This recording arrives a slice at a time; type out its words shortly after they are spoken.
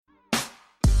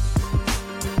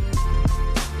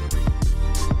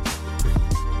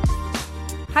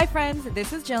Hi friends,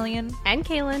 this is Jillian and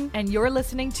Kaylin, and you're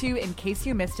listening to In Case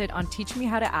You Missed It on Teach Me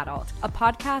How to Adult, a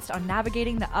podcast on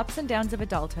navigating the ups and downs of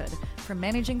adulthood, from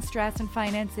managing stress and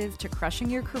finances to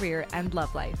crushing your career and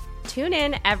love life. Tune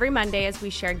in every Monday as we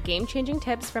share game-changing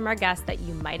tips from our guests that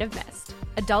you might have missed.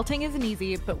 Adulting isn't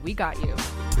easy, but we got you.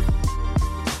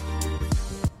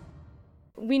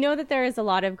 We know that there is a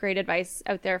lot of great advice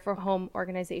out there for home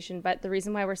organization, but the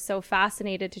reason why we're so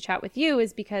fascinated to chat with you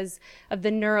is because of the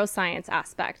neuroscience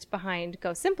aspect behind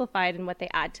Go Simplified and what they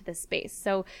add to this space.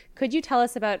 So could you tell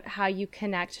us about how you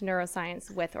connect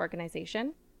neuroscience with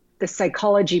organization? The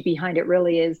psychology behind it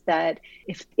really is that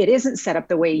if it isn't set up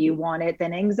the way you want it,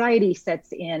 then anxiety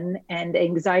sets in, and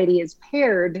anxiety is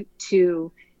paired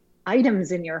to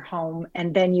items in your home,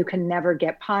 and then you can never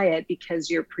get by it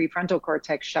because your prefrontal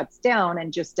cortex shuts down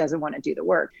and just doesn't want to do the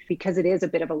work, because it is a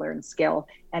bit of a learned skill,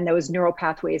 and those neural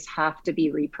pathways have to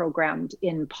be reprogrammed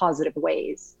in positive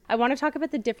ways. I want to talk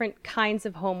about the different kinds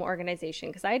of home organization,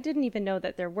 because I didn't even know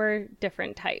that there were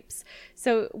different types.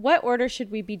 So what order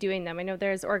should we be doing them? I know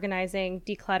there's organizing,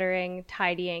 decluttering,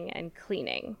 tidying, and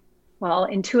cleaning. Well,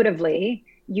 intuitively,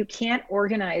 you can't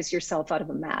organize yourself out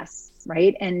of a mess,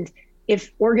 right? And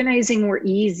if organizing were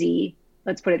easy,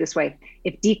 let's put it this way,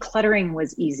 if decluttering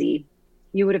was easy,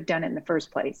 you would have done it in the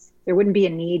first place. There wouldn't be a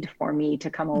need for me to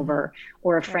come over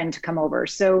or a friend to come over.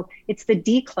 So it's the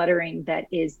decluttering that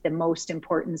is the most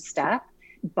important step.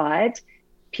 But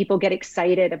people get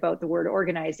excited about the word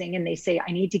organizing and they say,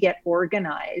 I need to get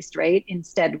organized, right?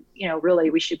 Instead, really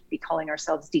we should be calling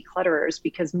ourselves declutterers,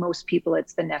 because most people,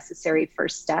 it's the necessary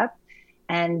first step.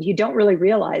 And you don't really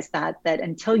realize that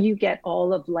until you get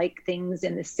all of like things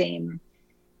in the same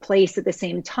place at the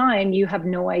same time, you have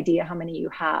no idea how many you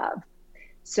have.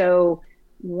 So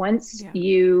once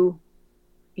you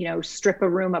strip a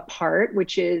room apart,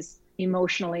 which is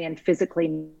emotionally and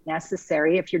physically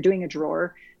necessary, if you're doing a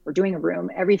drawer or doing a room,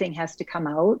 everything has to come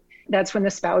out. That's when the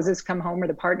spouses come home or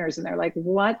the partners and they're like,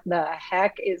 what the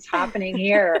heck is happening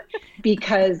here?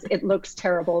 Because it looks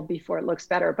terrible before it looks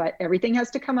better, but everything has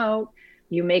to come out.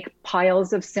 You make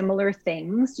piles of similar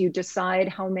things. You decide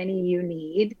how many you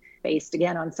need based,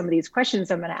 again, on some of these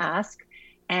questions I'm going to ask.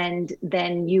 And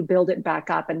then you build it back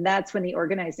up. And that's when the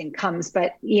organizing comes.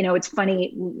 But, it's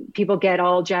funny, people get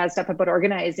all jazzed up about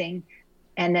organizing,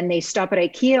 and then they stop at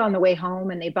IKEA on the way home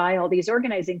and they buy all these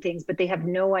organizing things, but they have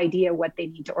no idea what they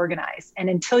need to organize. And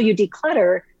until you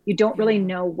declutter, you don't really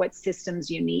know what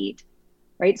systems you need.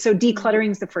 Right. So decluttering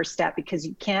is the first step, because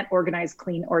you can't organize,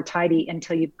 clean, or tidy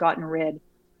until you've gotten rid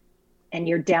and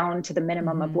you're down to the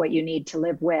minimum of what you need to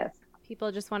live with.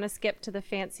 People just want to skip to the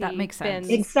fancy That makes sense.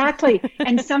 bins. Exactly.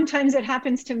 And sometimes it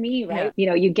happens to me, right?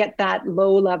 Yeah. You get that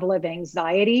low level of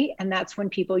anxiety, and that's when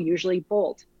people usually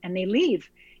bolt and they leave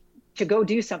to go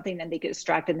do something, and they get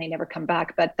distracted and they never come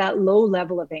back. But that low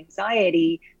level of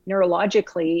anxiety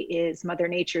neurologically is Mother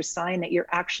Nature's sign that you're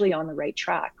actually on the right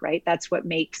track, right? That's what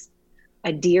makes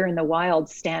a deer in the wild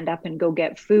stand up and go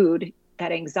get food.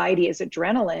 That anxiety is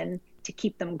adrenaline to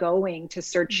keep them going to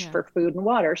search for food and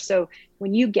water. So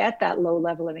when you get that low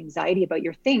level of anxiety about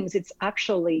your things, it's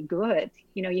actually good.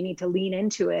 You need to lean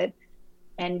into it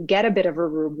and get a bit of a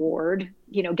reward,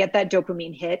 get that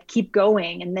dopamine hit, keep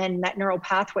going. And then that neural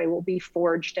pathway will be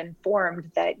forged and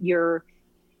formed that you're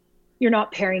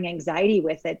not pairing anxiety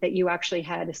with it, that you actually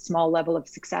had a small level of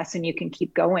success and you can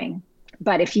keep going.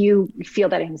 But if you feel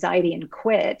that anxiety and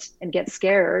quit and get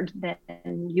scared, then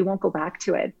you won't go back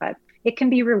to it. But it can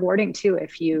be rewarding too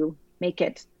if you make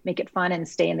it fun and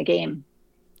stay in the game.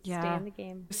 Yeah. Stay in the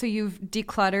game. So you've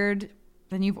decluttered,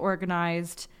 then you've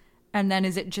organized, and then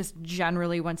is it just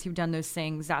generally once you've done those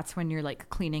things, that's when you're like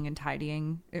cleaning and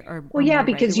tidying? Well, yeah,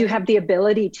 because you have the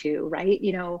ability to, right?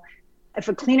 If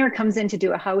a cleaner comes in to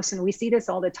do a house, and we see this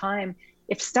all the time,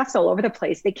 if stuff's all over the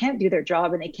place, they can't do their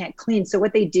job and they can't clean. So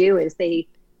what they do is they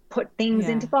put things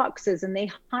into boxes and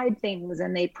they hide things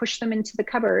and they push them into the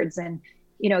cupboards, and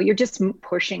you're just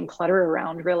pushing clutter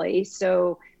around, really.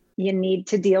 So you need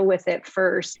to deal with it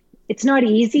first. It's not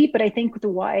easy, but I think the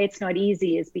why it's not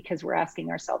easy is because we're asking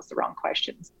ourselves the wrong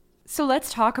questions. So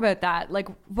let's talk about that. Like,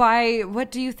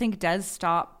 what do you think does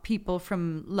stop people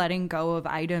from letting go of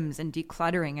items and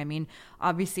decluttering? I mean,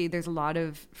 obviously there's a lot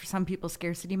of, for some people,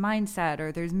 scarcity mindset,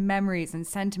 or there's memories and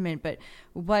sentiment, but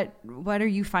what are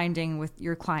you finding with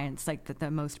your clients, like that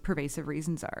the most pervasive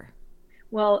reasons are?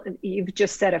 Well, you've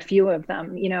just said a few of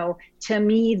them. To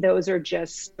me, those are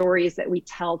just stories that we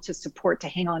tell to support, to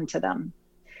hang on to them.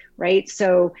 Right.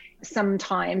 So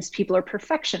sometimes people are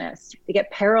perfectionists. They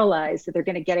get paralyzed that they're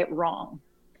going to get it wrong.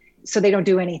 So they don't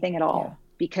do anything at all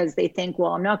because they think,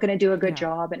 well, I'm not going to do a good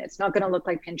job and it's not going to look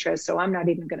like Pinterest. So I'm not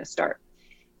even going to start.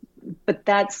 But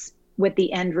that's with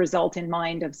the end result in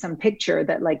mind of some picture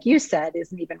that, like you said,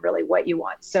 isn't even really what you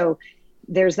want. So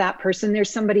there's that person. There's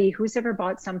somebody who's ever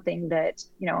bought something that,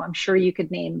 you know, I'm sure you could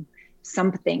name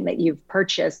something that you've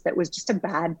purchased that was just a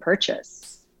bad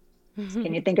purchase.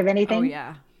 Can you think of anything? Oh,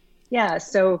 yeah. Yeah.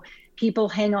 So people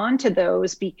hang on to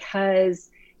those because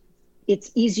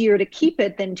it's easier to keep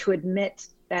it than to admit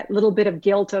that little bit of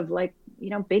guilt of like, you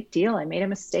know, big deal. I made a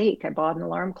mistake. I bought an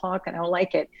alarm clock and I don't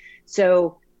like it.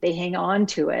 So they hang on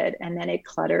to it and then it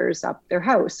clutters up their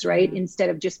house, right? Mm-hmm. Instead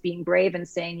of just being brave and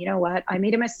saying, you know what, I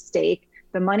made a mistake.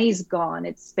 The money's gone.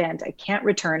 It's spent. I can't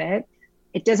return it.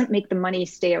 It doesn't make the money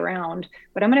stay around,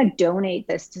 but I'm going to donate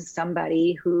this to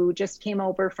somebody who just came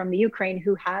over from the Ukraine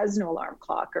who has no alarm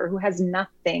clock or who has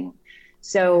nothing.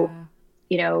 So,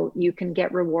 you know, you can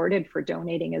get rewarded for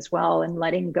donating as well, and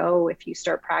letting go if you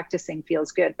start practicing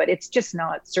feels good, but it's just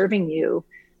not serving you.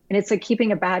 And it's like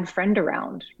keeping a bad friend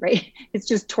around, right? It's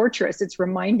just torturous. It's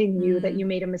reminding you that you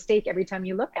made a mistake every time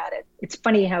you look at it. It's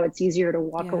funny how it's easier to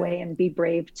walk away and be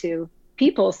brave to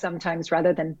people sometimes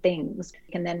rather than things.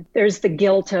 And then there's the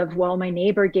guilt of, well, my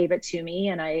neighbor gave it to me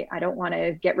and I don't want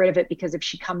to get rid of it because if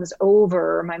she comes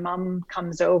over, or my mom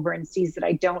comes over and sees that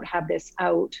I don't have this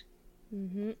out.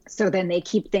 Mm-hmm. So then they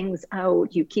keep things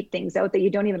out. You keep things out that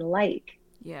you don't even like.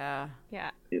 Yeah.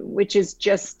 Which is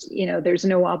just, you know, there's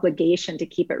no obligation to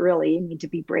keep it really. You need to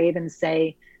be brave and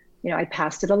say, you know, I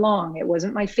passed it along. It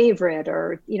wasn't my favorite,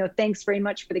 or, you know, thanks very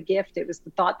much for the gift. It was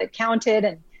the thought that counted.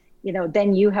 And, you know,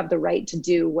 then you have the right to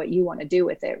do what you want to do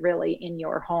with it really in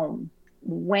your home.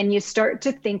 When you start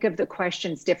to think of the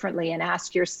questions differently and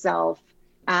ask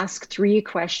 3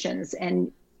 questions,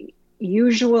 and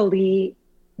usually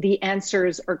the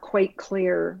answers are quite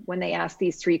clear when they ask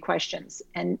these 3 questions.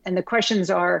 And the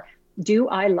questions are, do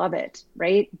I love it,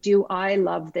 right? Do I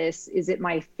love this? Is it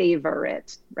my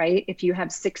favorite, right? If you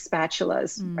have 6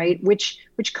 spatulas, right? Which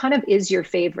kind of is your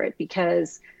favorite,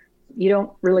 because you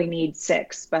don't really need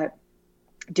 6, but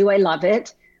do I love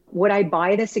it? Would I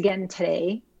buy this again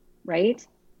today, right?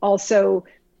 Also,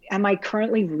 am I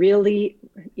currently really,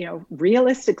 you know,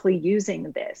 realistically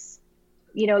using this?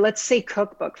 You know, let's say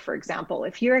cookbook, for example.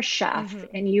 If you're a chef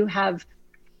and you have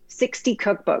 60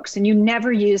 cookbooks and you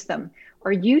never use them,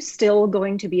 are you still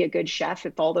going to be a good chef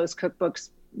if all those cookbooks,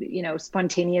 you know,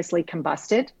 spontaneously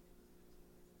combusted?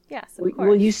 Yes, of course.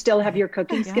 Will you still have your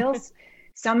cooking skills?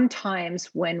 Sometimes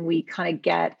when we kind of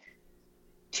get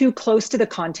too close to the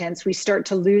contents, we start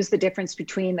to lose the difference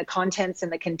between the contents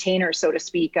and the container, so to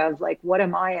speak, of like, what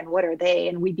am I and what are they?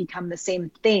 And we become the same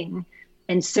thing.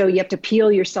 And so you have to peel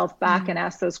yourself back and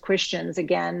ask those questions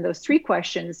again, those 3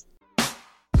 questions.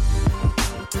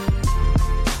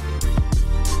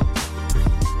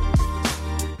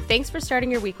 Thanks for starting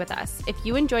your week with us. If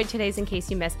you enjoyed today's In Case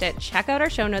You Missed It, check out our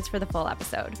show notes for the full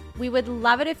episode. We would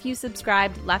love it if you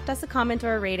subscribed, left us a comment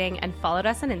or a rating, and followed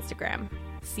us on Instagram.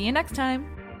 See you next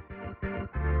time.